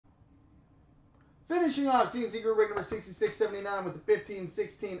Finishing off CNC Group break number 6679 with the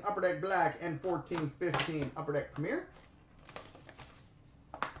 1516 Upper Deck Black and 1415 Upper Deck Premier.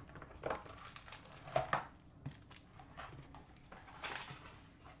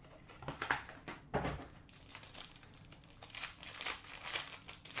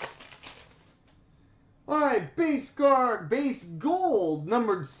 Alright, base card, base gold,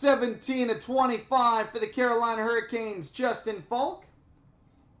 numbered 17/25 for the Carolina Hurricanes, Justin Falk.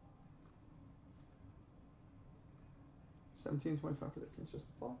 17/25 for the Hurricanes, Justin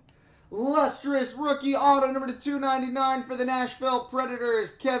Falk. Lustrous rookie auto, number 299 for the Nashville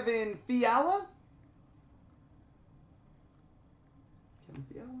Predators, Kevin Fiala.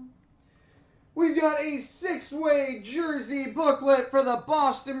 We've got a 6-way jersey booklet for the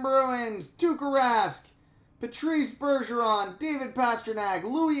Boston Bruins, Tuukka Rask, Patrice Bergeron, David Pastrnak,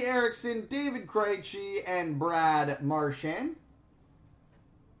 Louis Eriksson, David Krejci, and Brad Marchand.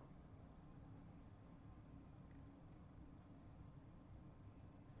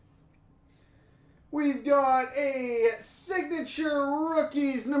 We've got a signature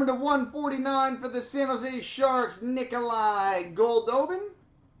rookies, number 149 for the San Jose Sharks, Nikolai Goldobin.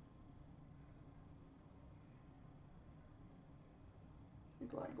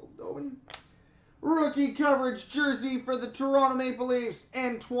 Rookie coverage jersey for the Toronto Maple Leafs,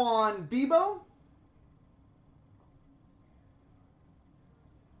 Antoine Bibeau.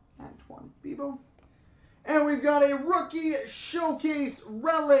 And we've got a rookie showcase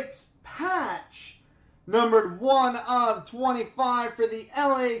relics patch, numbered 1/25 for the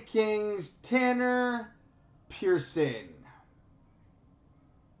LA Kings, Tanner Pearson.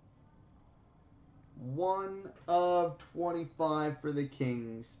 1/25 for the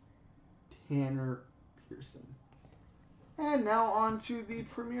Kings, Tanner Pearson. And now on to the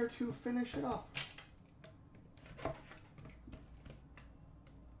Premier to finish it off.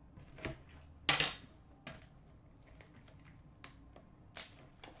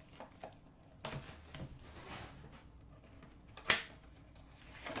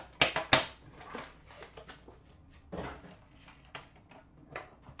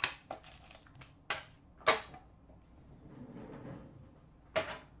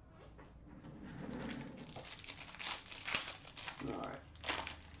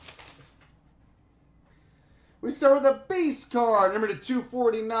 We start with a base card, number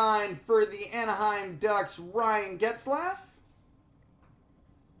 249 for the Anaheim Ducks, Ryan Getzlaf.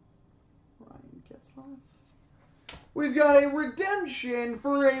 We've got a redemption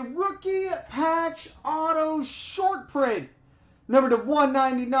for a rookie patch auto short print, number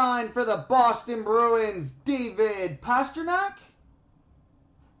 199 for the Boston Bruins, David Pastrnak.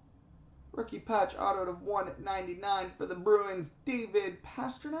 Rookie patch auto to 199 for the Bruins, David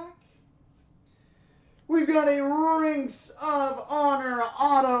Pastrnak. We've got a Rings of Honor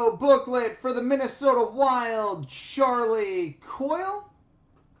auto booklet for the Minnesota Wild, Charlie Coyle.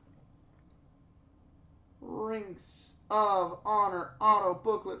 Rings of Honor auto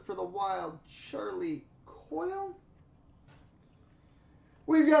booklet for the Wild, Charlie Coyle.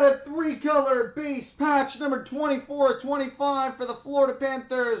 We've got a 3-color base patch, number 24/25 for the Florida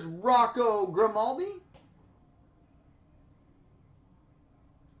Panthers, Rocco Grimaldi.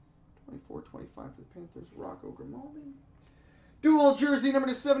 24/25 for the Panthers, Rocco Grimaldi. Dual jersey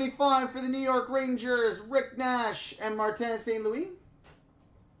number 75 for the New York Rangers, Rick Nash and Martin St. Louis.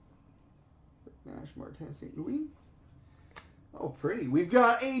 Oh, pretty. We've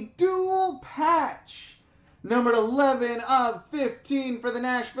got a dual patch, numbered 11/15 for the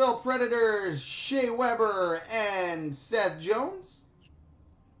Nashville Predators, Shea Weber and Seth Jones.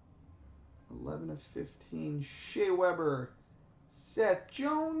 11/15, Shea Weber, Seth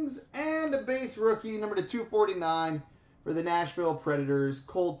Jones, and a base rookie, number 249 for the Nashville Predators,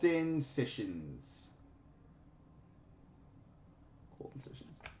 Colton Sissons.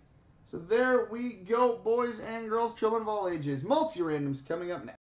 So there we go, boys and girls, children of all ages. Multi-randoms coming up next.